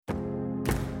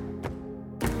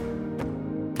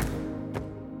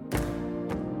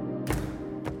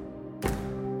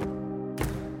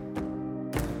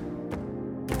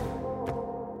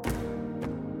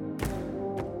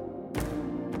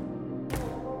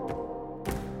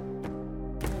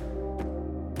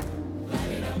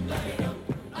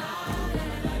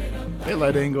Hey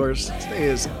Light Anglers, today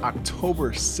is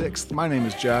October 6th. My name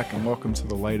is Jack and welcome to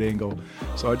the Light Angle.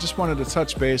 So I just wanted to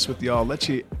touch base with y'all, let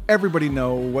everybody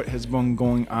know what has been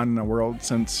going on in the world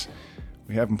since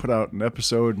we haven't put out an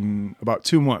episode in about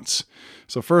 2 months.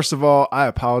 So first of all, I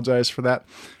apologize for that.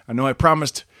 I know I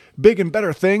promised big and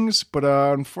better things, but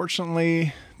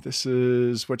unfortunately, this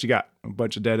is what you got, a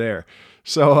bunch of dead air.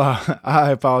 So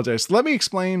I apologize. Let me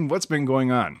explain what's been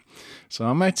going on. So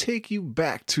I'm going to take you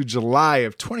back to July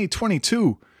of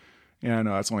 2022. Yeah, I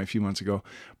know, that's only a few months ago.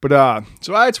 But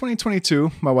July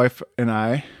 2022, my wife and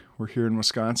I were here in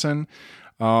Wisconsin.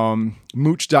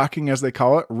 Mooch docking, as they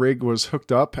call it. Rig was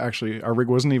hooked up. Actually, our rig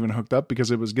wasn't even hooked up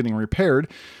because it was getting repaired.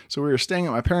 So we were staying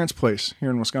at my parents' place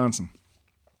here in Wisconsin.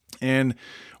 And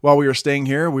while we were staying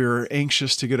here, we were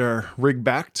anxious to get our rig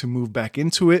back, to move back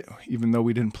into it, even though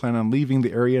we didn't plan on leaving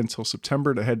the area until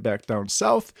September to head back down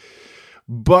south.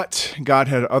 But God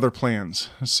had other plans.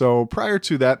 So prior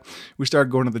to that, we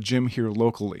started going to the gym here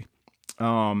locally.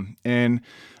 And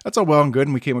that's all well and good.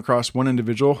 And we came across one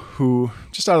individual who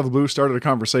just out of the blue started a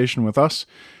conversation with us.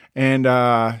 And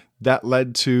that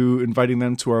led to inviting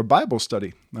them to our Bible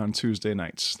study on Tuesday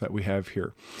nights that we have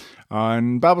here.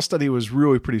 And Bible study was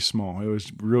really pretty small. It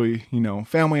was really,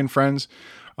 family and friends.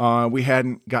 We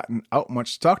hadn't gotten out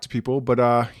much to talk to people,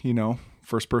 but,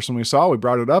 first person we saw, we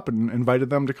brought it up and invited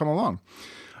them to come along,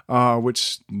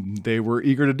 which they were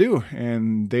eager to do.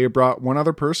 And they brought one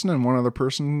other person, and one other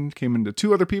person came into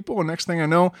 2 other people. And next thing I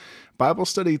know, Bible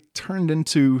study turned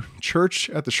into church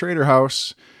at the Schrader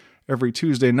house every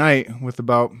Tuesday night with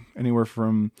about anywhere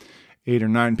from 8 or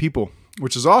 9 people,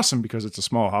 which is awesome because it's a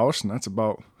small house and that's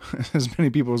about as many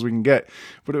people as we can get.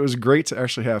 But it was great to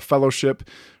actually have fellowship,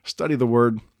 study the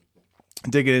word,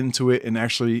 dig into it, and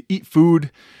actually eat food,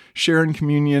 share in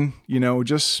communion,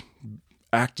 just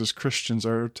act as Christians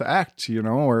are to act,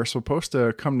 we're supposed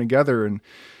to come together and,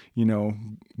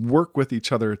 work with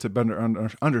each other to better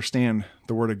understand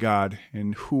the word of God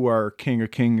and who our King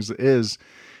of Kings is.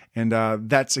 And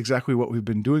that's exactly what we've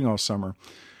been doing all summer.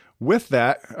 With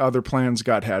that, other plans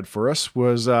God had for us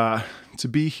was to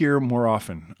be here more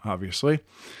often, obviously.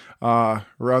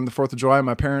 Around the 4th of July,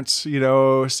 my parents,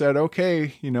 said,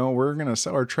 okay, we're going to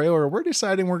sell our trailer. We're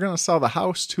deciding we're going to sell the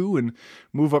house too and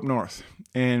move up north.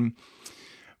 And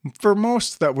for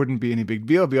most, that wouldn't be any big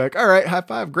deal. Be like, all right, high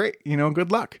five, great,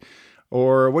 good luck.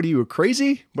 Or what are you,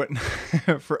 crazy? But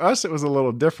for us, it was a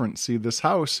little different. See, this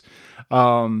house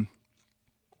was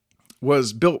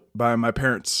built by my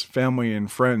parents' family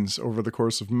and friends over the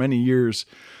course of many years,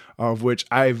 of which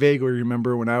I vaguely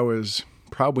remember when I was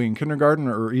probably in kindergarten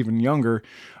or even younger,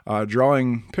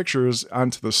 drawing pictures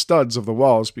onto the studs of the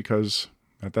walls because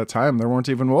at that time there weren't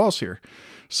even walls here.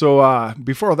 So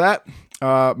before that,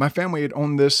 my family had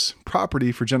owned this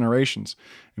property for generations.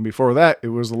 And before that, it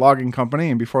was a logging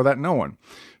company, and before that, no one.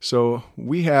 So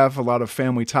we have a lot of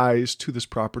family ties to this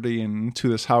property and to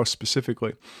this house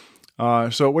specifically.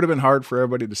 So it would have been hard for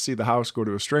everybody to see the house go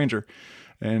to a stranger.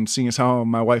 And seeing as how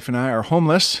my wife and I are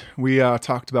homeless, we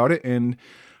talked about it and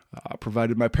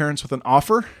provided my parents with an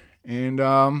offer. And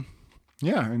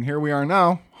and here we are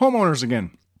now, homeowners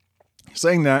again.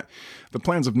 Saying that, the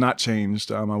plans have not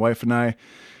changed. My wife and I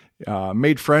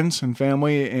made friends and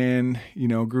family and,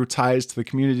 grew ties to the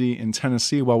community in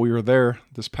Tennessee while we were there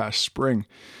this past spring.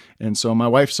 And so my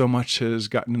wife so much has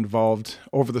gotten involved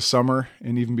over the summer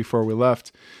and even before we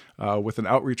left with an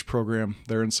outreach program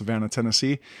there in Savannah,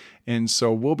 Tennessee. And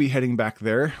so we'll be heading back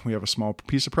there. We have a small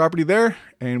piece of property there,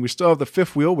 and we still have the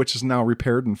 5th wheel, which is now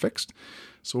repaired and fixed.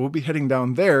 So we'll be heading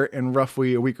down there in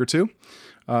roughly a week or 2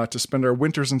 to spend our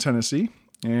winters in Tennessee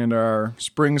and our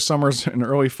spring, summers, and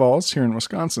early falls here in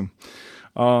Wisconsin.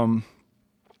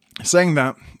 Saying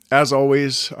that, as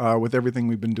always, with everything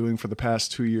we've been doing for the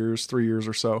past 2 years, 3 years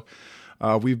or so,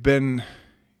 we've been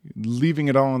leaving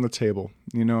it all on the table.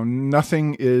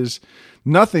 Nothing is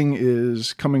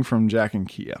coming from Jack and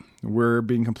Kia. We're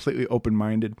being completely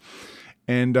open-minded.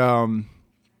 And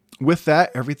with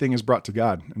that, everything is brought to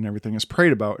God and everything is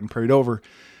prayed about and prayed over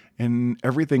and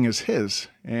everything is His.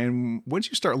 And once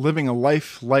you start living a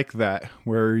life like that,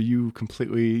 where you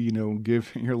completely,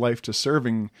 give your life to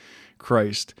serving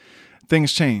Christ,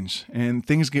 things change and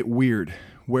things get weird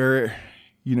where,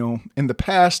 in the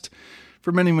past,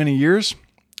 for many, many years,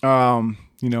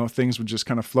 things would just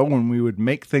kind of flow and we would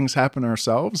make things happen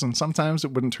ourselves. And sometimes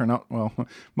it wouldn't turn out well.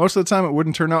 Most of the time it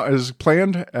wouldn't turn out as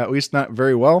planned, at least not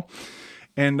very well.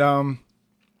 And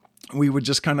we would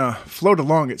just kind of float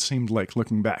along, it seemed like,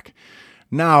 looking back.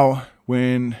 Now,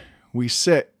 when we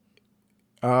sit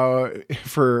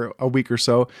for a week or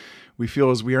so, we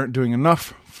feel as we aren't doing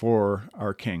enough for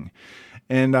our King.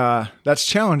 And that's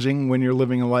challenging when you're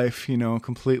living a life,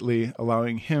 completely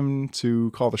allowing Him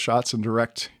to call the shots and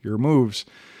direct your moves.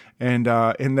 And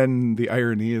then the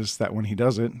irony is that when He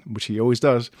does it, which He always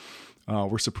does,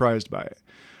 we're surprised by it.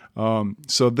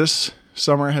 So this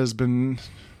summer has been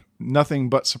nothing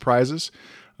but surprises.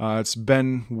 It's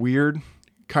been weird,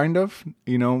 kind of,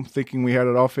 thinking we had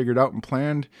it all figured out and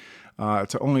planned,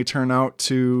 to only turn out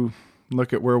to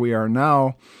look at where we are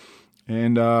now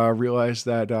and realize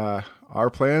that our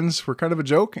plans were kind of a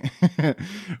joke.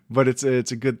 But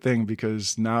it's a good thing,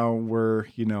 because now we're,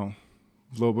 a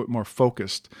little bit more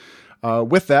focused.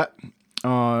 With that,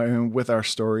 and with our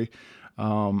story,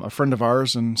 a friend of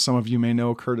ours, and some of you may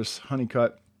know Curtis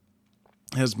Honeycutt,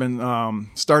 has been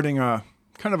starting a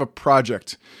kind of a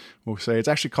project. We'll say it's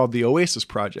actually called the Oasis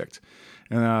Project,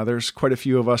 and there's quite a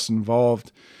few of us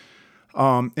involved.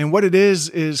 And what it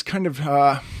is kind of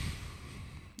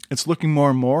it's looking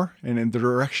more and more, and in the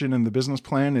direction and the business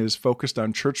plan is focused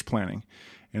on church planning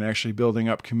and actually building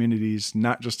up communities,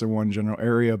 not just in one general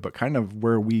area, but kind of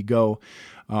where we go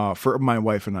for my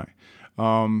wife and I.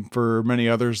 For many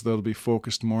others, they'll be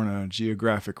focused more in a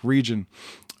geographic region.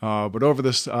 But over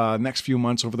this next few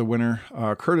months, over the winter,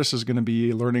 Curtis is going to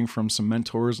be learning from some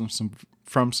mentors and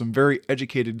from some very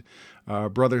educated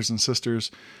brothers and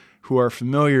sisters who are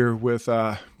familiar with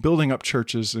building up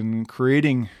churches and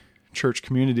creating church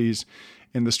communities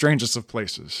in the strangest of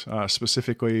places,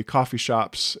 specifically coffee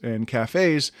shops and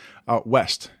cafes out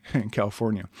west in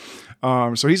California.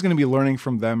 So he's going to be learning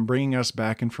from them, bringing us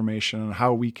back information on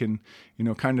how we can,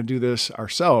 kind of do this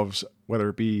ourselves, whether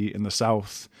it be in the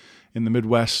South, in the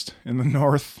Midwest, in the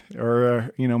North,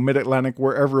 or, Mid-Atlantic,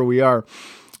 wherever we are.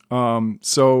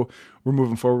 So we're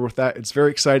moving forward with that. It's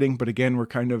very exciting, but again, we're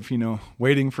kind of,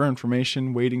 waiting for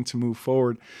information, waiting to move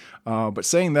forward. But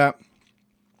saying that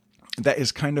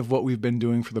is kind of what we've been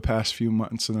doing for the past few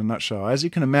months in a nutshell. As you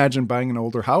can imagine, buying an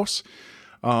older house,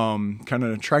 kind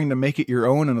of trying to make it your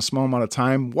own in a small amount of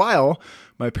time while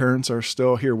my parents are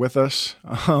still here with us,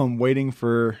 waiting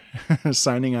for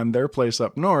signing on their place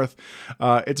up north.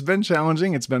 It's been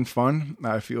challenging. It's been fun.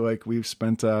 I feel like we've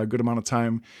spent a good amount of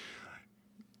time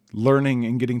learning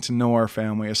and getting to know our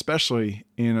family, especially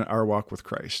in our walk with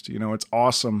Christ. It's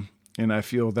awesome. And I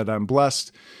feel that I'm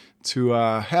blessed to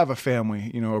have a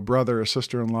family, a brother, a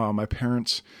sister-in-law, my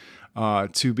parents,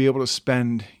 to be able to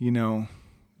spend,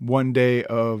 one day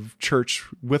of church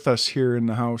with us here in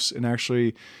the house and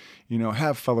actually,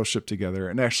 have fellowship together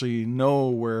and actually know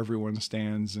where everyone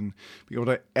stands and be able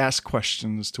to ask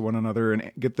questions to one another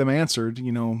and get them answered,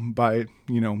 by,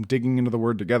 digging into the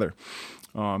Word together.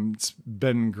 It's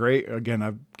been great. Again,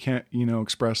 I can't,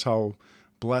 express how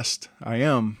blessed I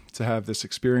am to have this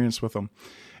experience with them.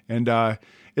 And,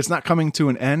 it's not coming to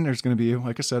an end. There's going to be,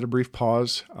 like I said, a brief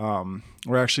pause.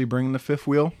 We're actually bringing the fifth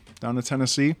wheel down to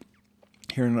Tennessee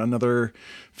here in another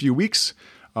few weeks.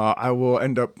 I will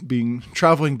end up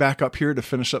traveling back up here to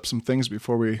finish up some things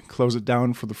before we close it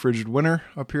down for the frigid winter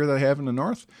up here that I have in the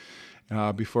north,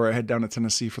 before I head down to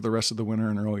Tennessee for the rest of the winter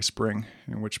and early spring,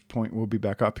 at which point we'll be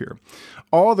back up here.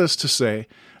 All this to say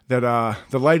that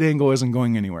the light angle isn't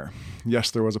going anywhere. Yes,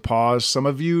 there was a pause. Some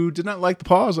of you did not like the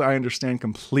pause. I understand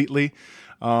completely.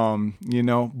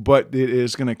 But it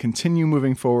is going to continue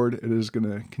moving forward. It is going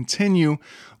to continue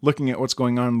looking at what's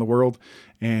going on in the world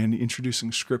and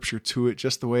introducing scripture to it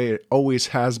just the way it always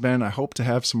has been. I hope to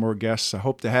have some more guests. I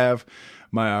hope to have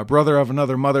my brother of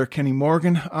another mother, Kenny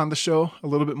Morgan, on the show a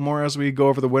little bit more as we go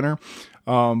over the winter.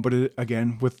 But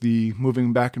again, with the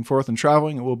moving back and forth and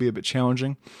traveling, it will be a bit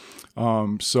challenging.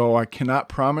 So I cannot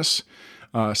promise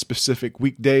specific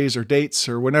weekdays or dates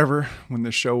or whenever when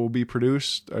the show will be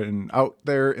produced and out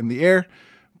there in the air,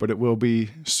 but it will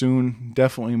be soon,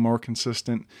 definitely more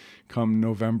consistent come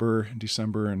November,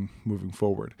 December, and moving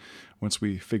forward. Once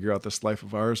we figure out this life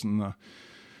of ours and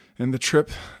the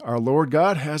trip our Lord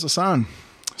God has us on.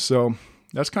 So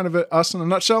that's kind of us in a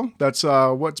nutshell. That's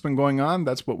what's been going on.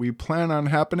 That's what we plan on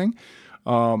happening.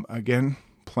 Again,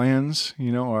 plans,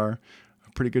 are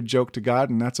a pretty good joke to God,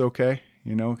 and that's okay.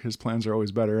 His plans are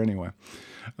always better anyway.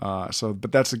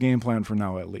 But that's the game plan for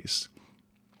now, at least.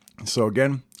 So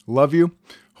again, love you.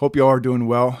 Hope you all are doing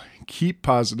well. Keep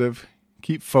positive,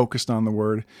 keep focused on the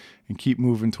Word, and keep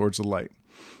moving towards the light.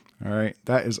 All right.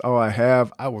 That is all I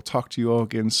have. I will talk to you all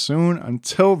again soon.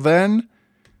 Until then,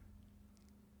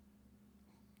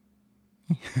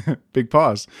 big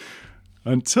pause.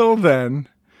 Until then,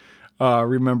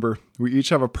 remember, we each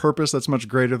have a purpose that's much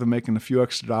greater than making a few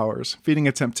extra dollars, feeding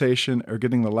a temptation, or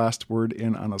getting the last word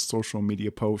in on a social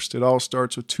media post. It all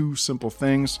starts with two simple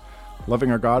things: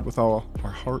 loving our God with all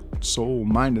our heart, soul,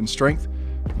 mind, and strength,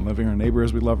 and and loving our neighbor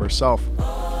as we love ourselves.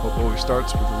 Hope always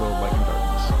starts with a little light and dark.